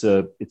so it's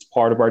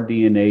part of our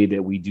DNA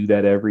that we do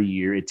that every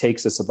year. It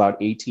takes us about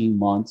 18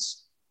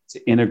 months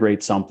to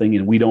integrate something,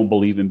 and we don't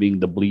believe in being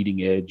the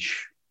bleeding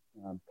edge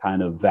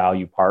kind of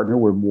value partner.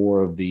 We're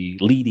more of the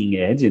leading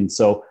edge. And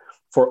so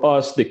for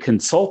us, the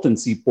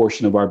consultancy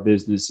portion of our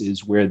business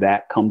is where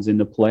that comes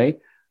into play.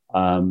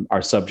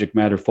 Our subject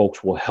matter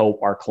folks will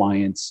help our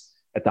clients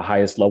at the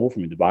highest level,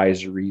 from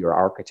advisory or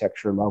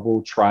architecture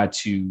level, try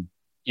to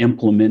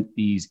implement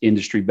these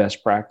industry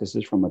best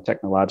practices from a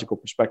technological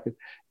perspective.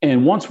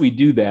 And once we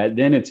do that,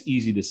 then it's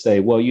easy to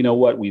say, well, you know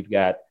what, we've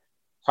got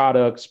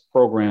products,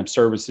 programs,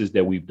 services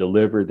that we've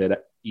delivered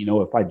that,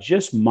 if I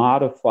just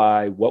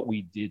modify what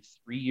we did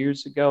 3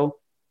 years ago,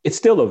 it's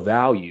still a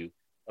value,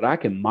 but I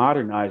can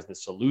modernize the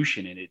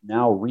solution and it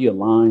now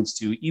realigns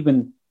to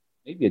even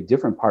maybe a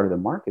different part of the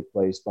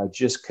marketplace by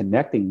just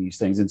connecting these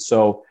things. And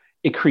so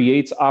it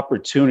creates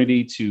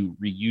opportunity to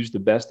reuse the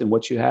best in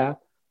what you have,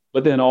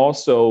 but then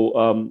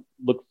also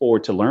look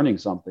forward to learning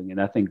something.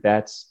 And I think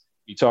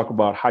you talk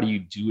about how do you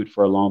do it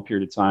for a long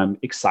period of time,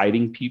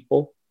 exciting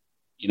people,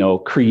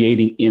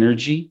 creating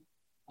energy.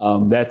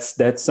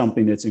 That's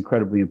something that's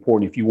incredibly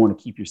important. If you want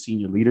to keep your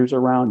senior leaders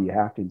around, you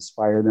have to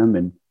inspire them.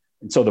 And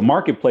so the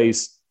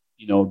marketplace,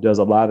 does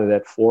a lot of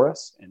that for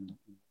us. And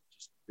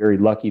just very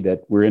lucky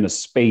that we're in a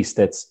space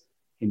that's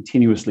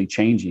continuously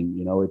changing.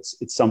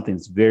 It's something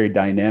that's very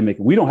dynamic.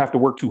 We don't have to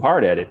work too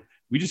hard at it.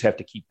 We just have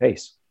to keep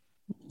pace.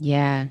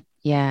 Yeah,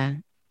 yeah,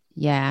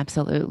 yeah,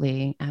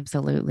 absolutely,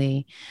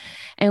 absolutely.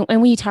 And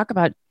when you talk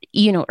about,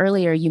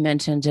 earlier you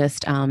mentioned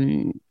just,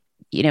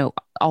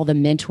 all the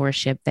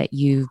mentorship that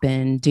you've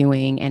been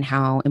doing and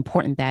how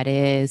important that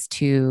is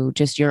to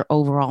just your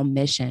overall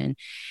mission.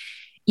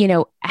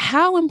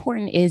 How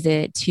important is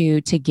it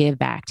to give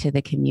back to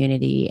the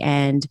community?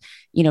 And,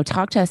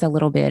 talk to us a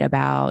little bit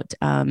about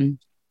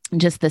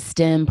just the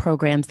STEM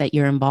programs that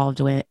you're involved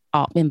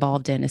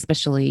in,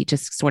 especially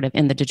just sort of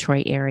in the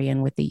Detroit area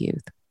and with the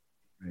youth.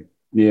 Right.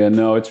 Yeah,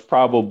 no, it's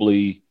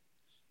probably,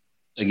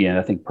 again,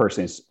 I think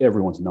personally, it's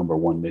everyone's number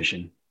one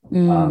mission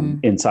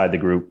inside the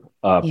group.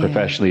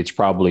 Professionally, it's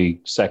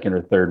probably second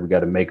or third. We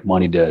got to make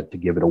money to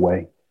give it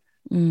away.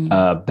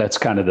 That's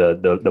kind of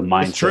the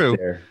mindset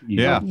there.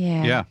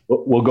 Yeah.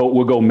 We'll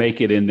go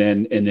make it and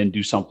then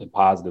do something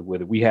positive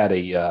with it.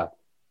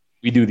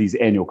 We do these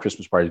annual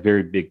Christmas parties,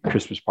 very big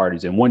Christmas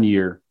parties. And one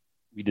year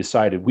we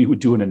decided we would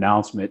do an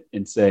announcement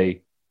and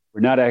say, we're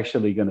not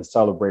actually going to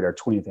celebrate our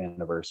 20th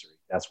anniversary.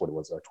 That's what it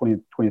was, our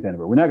 20th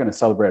anniversary. We're not going to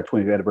celebrate our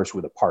 20th anniversary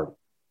with a party.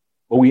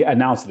 But we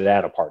announced it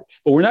at a party.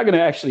 But we're not going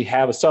to actually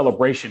have a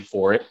celebration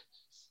for it.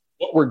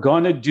 What we're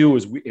going to do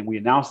is we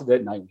announced it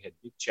that night. We had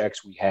big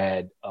checks. We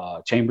had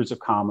chambers of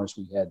commerce.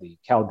 We had the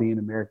Chaldean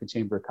American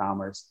Chamber of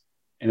Commerce.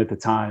 And at the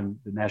time,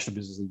 the National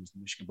Business League was the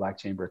Michigan Black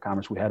Chamber of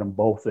Commerce. We had them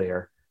both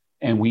there.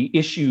 And we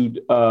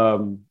issued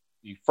the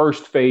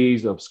first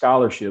phase of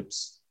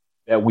scholarships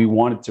that we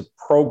wanted to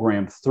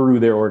program through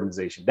their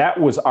organization. That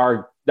was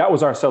our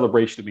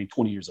celebration of being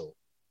 20 years old.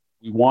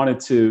 We wanted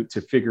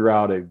to figure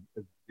out a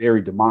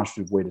very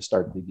demonstrative way to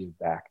start to give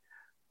back.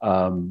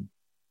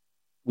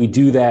 We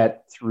do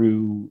that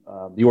through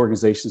the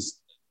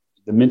organizations.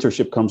 The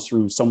mentorship comes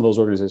through some of those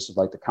organizations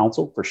like the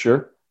council, for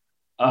sure.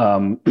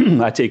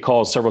 I take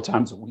calls several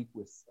times a week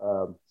with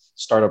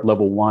startup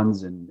level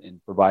ones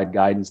and provide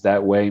guidance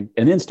that way,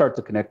 and then start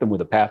to connect them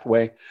with a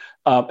pathway.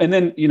 And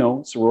then,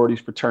 sororities,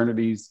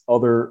 fraternities,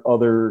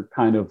 other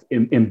kind of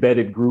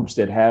embedded groups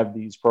that have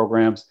these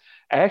programs.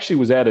 I actually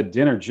was at a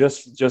dinner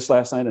just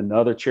last night,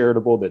 another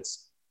charitable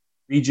that's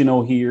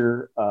regional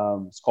here.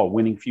 It's called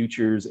Winning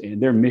Futures,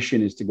 and their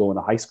mission is to go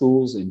into high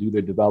schools and do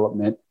their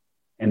development.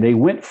 And they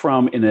went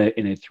from, in a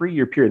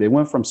 3-year period, they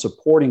went from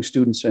supporting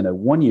students in a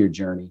 1-year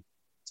journey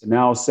to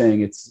now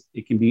saying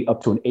it can be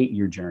up to an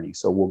 8-year journey.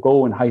 So we'll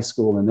go in high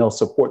school and they'll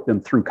support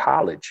them through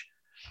college.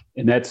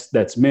 And that's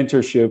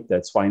mentorship,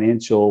 that's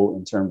financial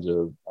in terms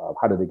of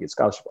how do they get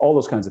scholarship, all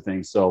those kinds of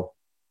things. So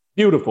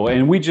beautiful.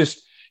 And we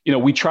just,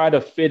 we try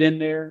to fit in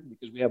there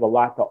because we have a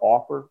lot to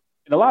offer.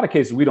 In a lot of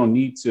cases, we don't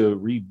need to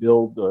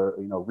rebuild or,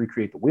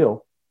 recreate the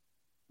wheel.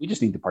 We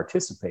just need to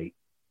participate,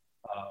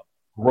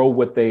 grow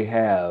what they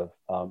have,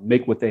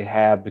 make what they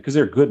have, because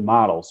they're good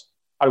models.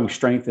 How do we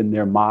strengthen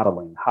their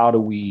modeling? How do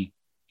we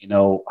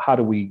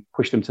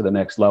push them to the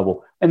next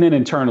level? And then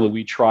internally,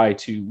 we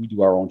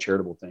do our own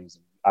charitable things.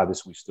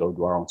 Obviously, we still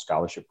do our own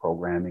scholarship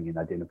programming and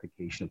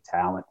identification of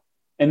talent.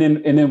 And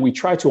then we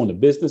try to, on the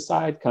business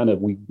side,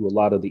 we do a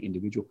lot of the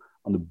individual.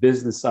 On the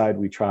business side,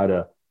 we try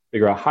to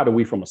figure out how do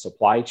we, from a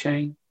supply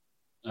chain,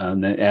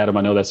 and then Adam,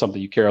 I know that's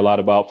something you care a lot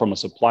about from a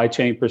supply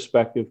chain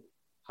perspective.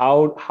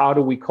 How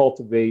do we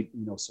cultivate,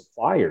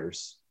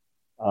 suppliers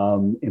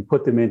and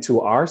put them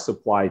into our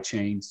supply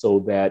chain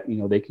so that,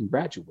 they can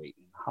graduate?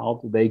 How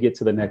do they get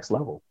to the next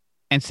level?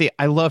 And see,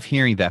 I love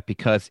hearing that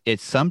because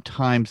it's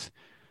sometimes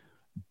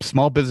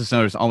small business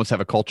owners almost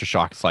have a culture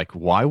shock. It's like,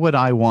 why would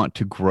I want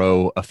to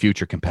grow a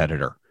future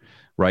competitor?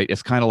 Right?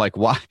 It's kind of like,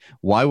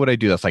 why would I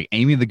do that? It's like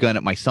aiming the gun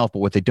at myself. But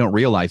what they don't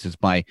realize is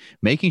by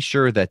making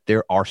sure that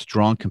there are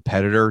strong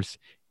competitors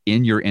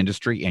in your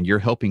industry and you're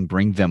helping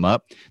bring them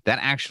up, that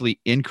actually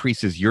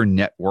increases your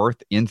net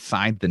worth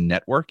inside the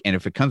network. And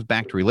if it comes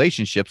back to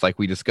relationships, like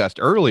we discussed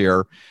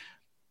earlier,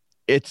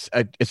 it's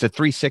a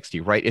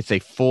 360, right? It's a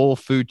full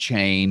food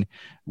chain.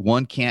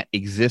 One can't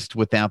exist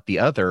without the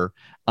other.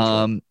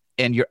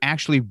 And you're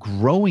actually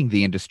growing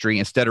the industry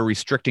instead of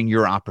restricting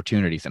your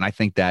opportunities. And I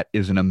think that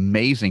is an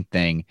amazing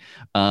thing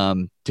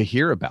to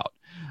hear about.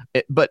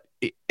 But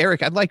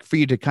Eric, I'd like for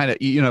you to kind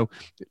of,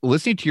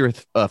 listening to your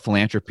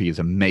philanthropy is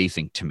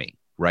amazing to me,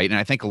 right? And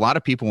I think a lot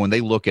of people, when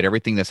they look at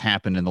everything that's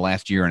happened in the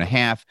last year and a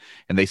half,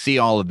 and they see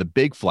all of the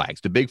big flag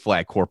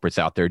corporates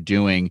out there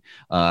doing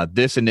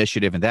this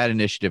initiative and that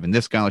initiative and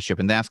this scholarship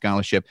and that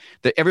scholarship,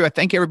 I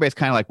think everybody's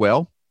kind of like,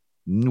 well,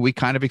 we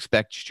kind of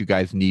expect you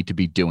guys need to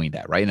be doing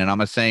that, right? And I'm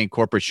not saying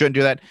corporate shouldn't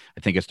do that. I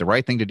think it's the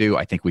right thing to do.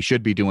 I think we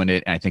should be doing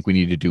it, and I think we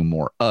need to do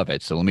more of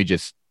it. So let me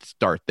just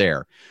start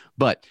there.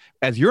 But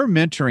as you're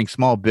mentoring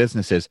small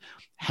businesses,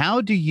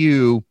 how do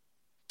you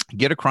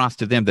get across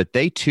to them that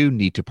they too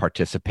need to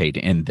participate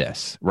in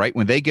this, right?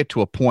 When they get to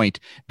a point,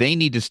 they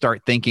need to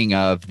start thinking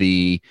of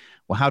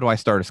how do I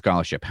start a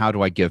scholarship? How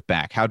do I give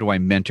back? How do I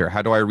mentor?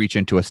 How do I reach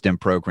into a STEM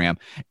program?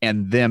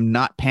 And them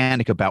not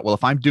panic about, well,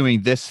 if I'm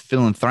doing this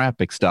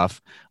philanthropic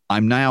stuff,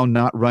 I'm now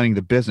not running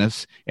the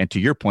business. And to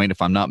your point,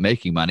 if I'm not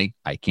making money,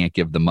 I can't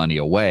give the money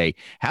away.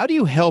 How do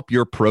you help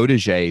your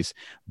proteges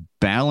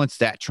balance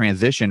that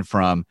transition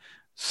from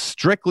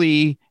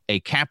strictly a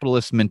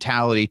capitalist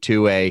mentality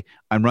to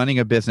I'm running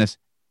a business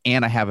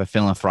and I have a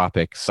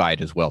philanthropic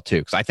side as well too?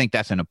 Because I think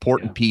that's an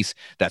important piece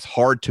that's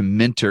hard to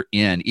mentor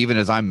in, even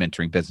as I'm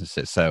mentoring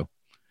businesses. So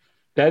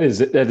that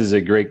is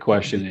a great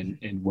question.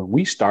 And when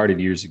we started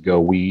years ago,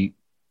 we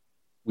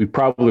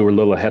probably were a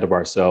little ahead of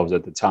ourselves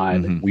at the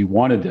time. And we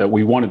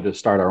wanted to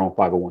start our own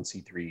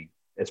 501c3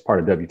 as part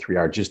of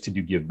W3R just to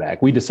do give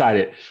back. We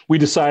decided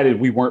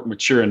we weren't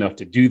mature enough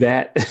to do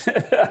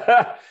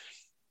that.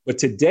 But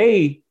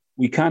today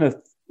we kind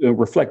of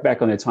reflect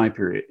back on that time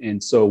period.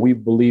 And so we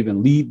believe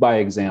in lead by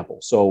example.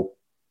 So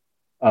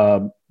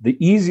the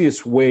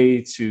easiest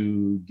way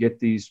to get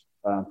these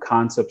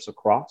concepts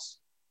across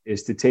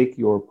is to take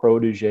your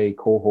protege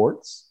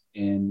cohorts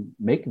and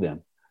make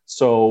them.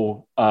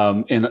 So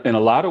in a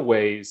lot of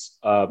ways,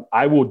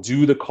 I will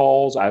do the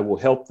calls, I will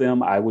help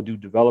them, I will do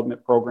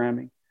development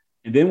programming.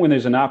 And then when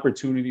there's an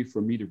opportunity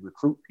for me to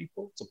recruit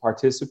people to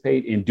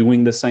participate in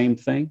doing the same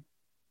thing,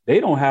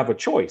 they don't have a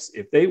choice.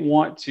 If they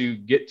want to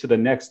get to the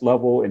next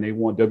level and they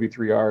want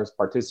W3R's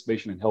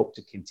participation and help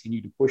to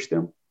continue to push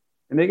them,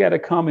 then they got to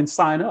come and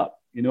sign up.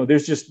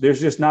 There's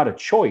just not a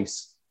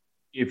choice.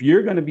 If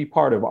you're going to be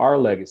part of our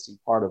legacy,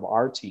 part of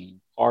our team,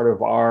 part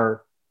of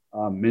our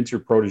mentor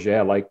protege,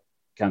 I like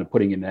kind of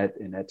putting in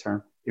that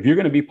term. If you're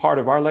going to be part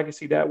of our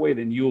legacy that way,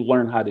 then you'll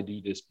learn how to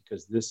do this,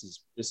 because this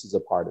is a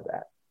part of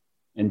that.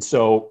 And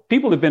so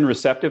people have been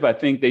receptive. I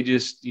think they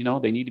just,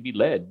 they need to be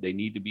led. They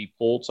need to be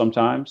pulled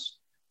sometimes,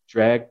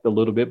 dragged a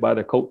little bit by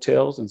their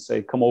coattails and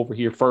say, come over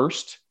here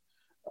first,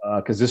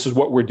 because this is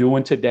what we're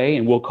doing today,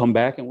 and we'll come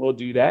back and we'll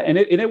do that. And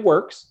it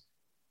works.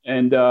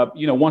 And,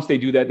 once they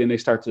do that, then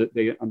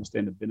they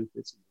understand the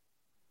benefits and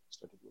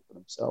start to do it for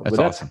themselves. That's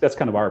awesome. That's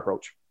kind of our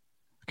approach.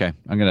 Okay.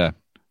 I'm going to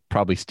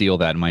probably steal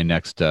that in my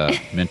next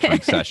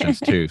mentoring sessions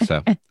too.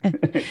 So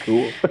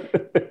cool.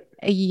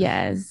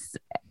 Yes.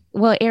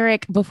 Well,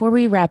 Eric, before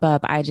we wrap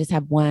up, I just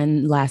have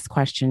one last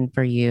question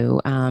for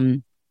you.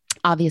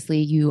 Obviously,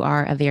 you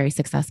are a very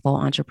successful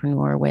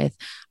entrepreneur with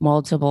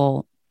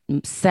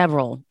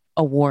several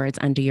awards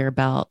under your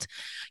belt.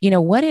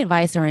 What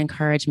advice or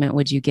encouragement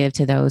would you give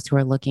to those who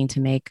are looking to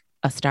make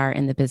a start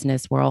in the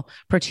business world,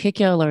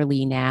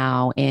 particularly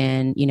now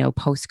in,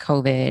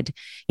 post-COVID?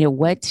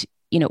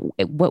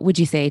 What would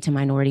you say to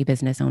minority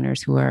business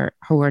owners who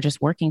are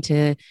just working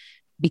to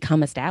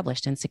become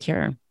established and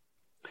secure?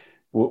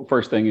 Well,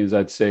 first thing is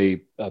I'd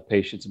say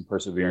patience and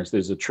perseverance.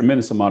 There's a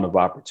tremendous amount of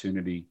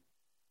opportunity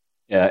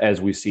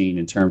as we've seen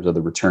in terms of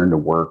the return to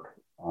work.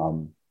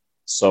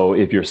 So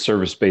if you're a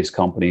service-based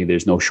company,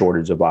 there's no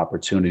shortage of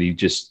opportunity.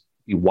 Just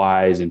be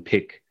wise and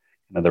pick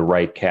the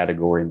right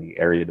category in the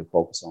area to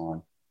focus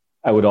on.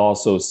 I would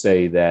also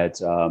say that,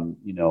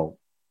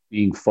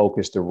 being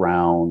focused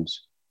around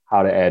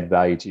how to add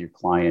value to your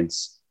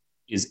clients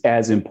is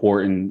as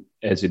important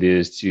as it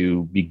is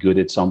to be good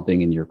at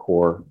something in your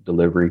core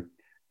delivery.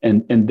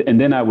 And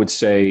then I would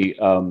say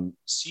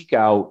seek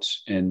out,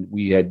 and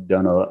we had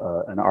done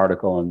an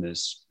article on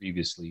this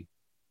previously.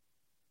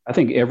 I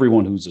think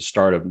everyone who's a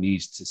startup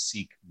needs to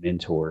seek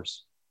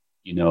mentors,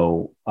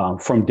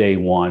 from day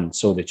one,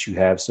 so that you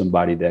have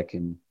somebody that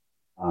can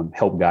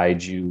help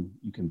guide you.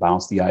 You can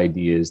bounce the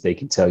ideas. They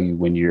can tell you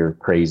when you're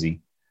crazy,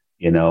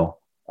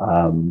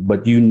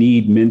 but you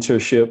need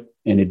mentorship,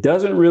 and it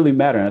doesn't really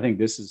matter. And I think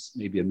this is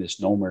maybe a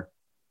misnomer.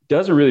 It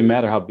doesn't really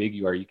matter how big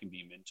you are. You can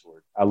be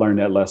mentored. I learned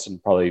that lesson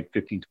probably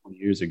 15, 20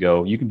 years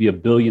ago. You can be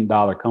 $1 billion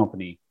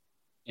company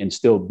and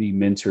still be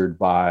mentored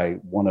by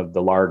one of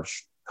the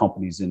large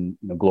companies in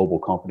global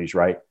companies,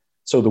 right?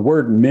 So the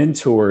word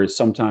mentor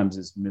sometimes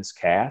is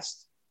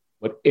miscast,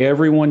 but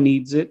everyone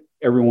needs it.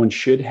 Everyone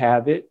should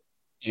have it.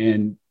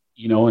 And,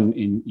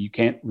 and you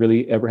can't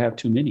really ever have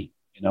too many,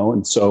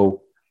 and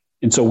so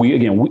we,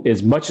 again,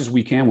 as much as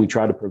we can, we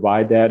try to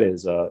provide that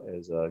as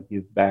a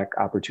give back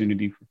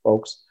opportunity for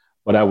folks.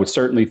 But I would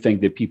certainly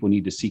think that people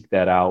need to seek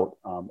that out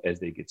as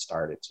they get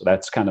started. So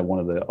that's kind of one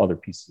of the other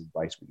pieces of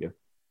advice we give.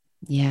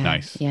 Yeah.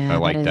 Nice. Yeah. I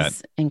like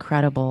that.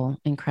 Incredible.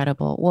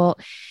 Incredible. Well,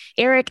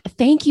 Eric,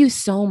 thank you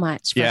so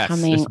much for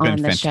coming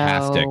on the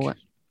show.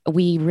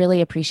 We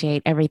really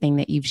appreciate everything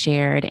that you've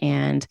shared.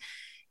 And,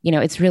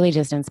 it's really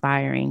just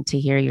inspiring to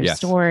hear your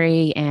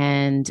story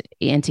and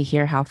to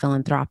hear how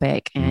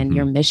philanthropic and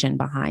your mission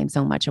behind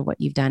so much of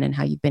what you've done, and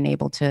how you've been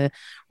able to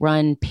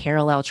run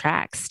parallel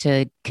tracks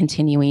to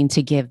continuing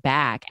to give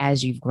back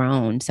as you've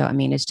grown. So,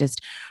 it's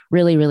just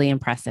really, really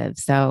impressive.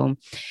 So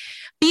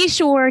be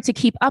sure to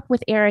keep up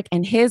with Eric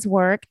and his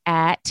work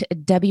at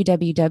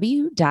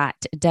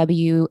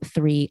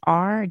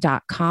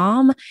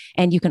www.w3r.com.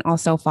 And you can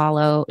also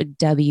follow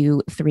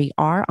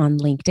W3R on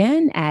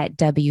LinkedIn at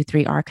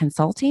W3R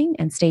Consulting,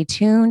 and stay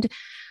tuned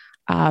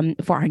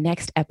for our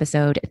next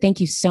episode. Thank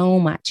you so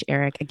much,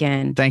 Eric,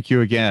 again. Thank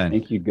you again.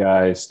 Thank you,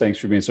 guys. Thanks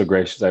for being so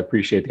gracious. I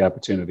appreciate the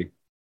opportunity.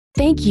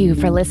 Thank you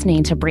for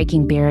listening to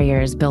Breaking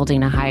Barriers,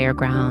 Building a Higher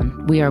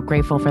Ground. We are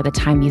grateful for the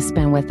time you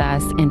spend with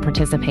us and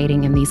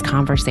participating in these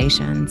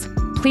conversations.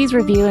 Please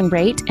review and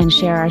rate and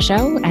share our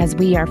show as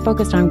we are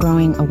focused on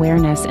growing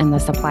awareness in the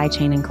supply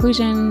chain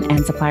inclusion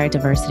and supplier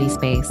diversity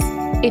space.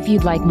 If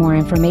you'd like more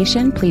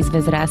information, please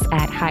visit us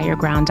at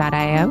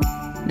higherground.io.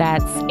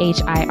 That's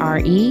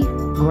HIRE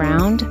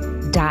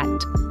ground.io.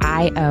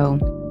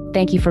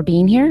 Thank you for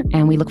being here,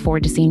 and we look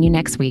forward to seeing you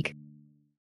next week.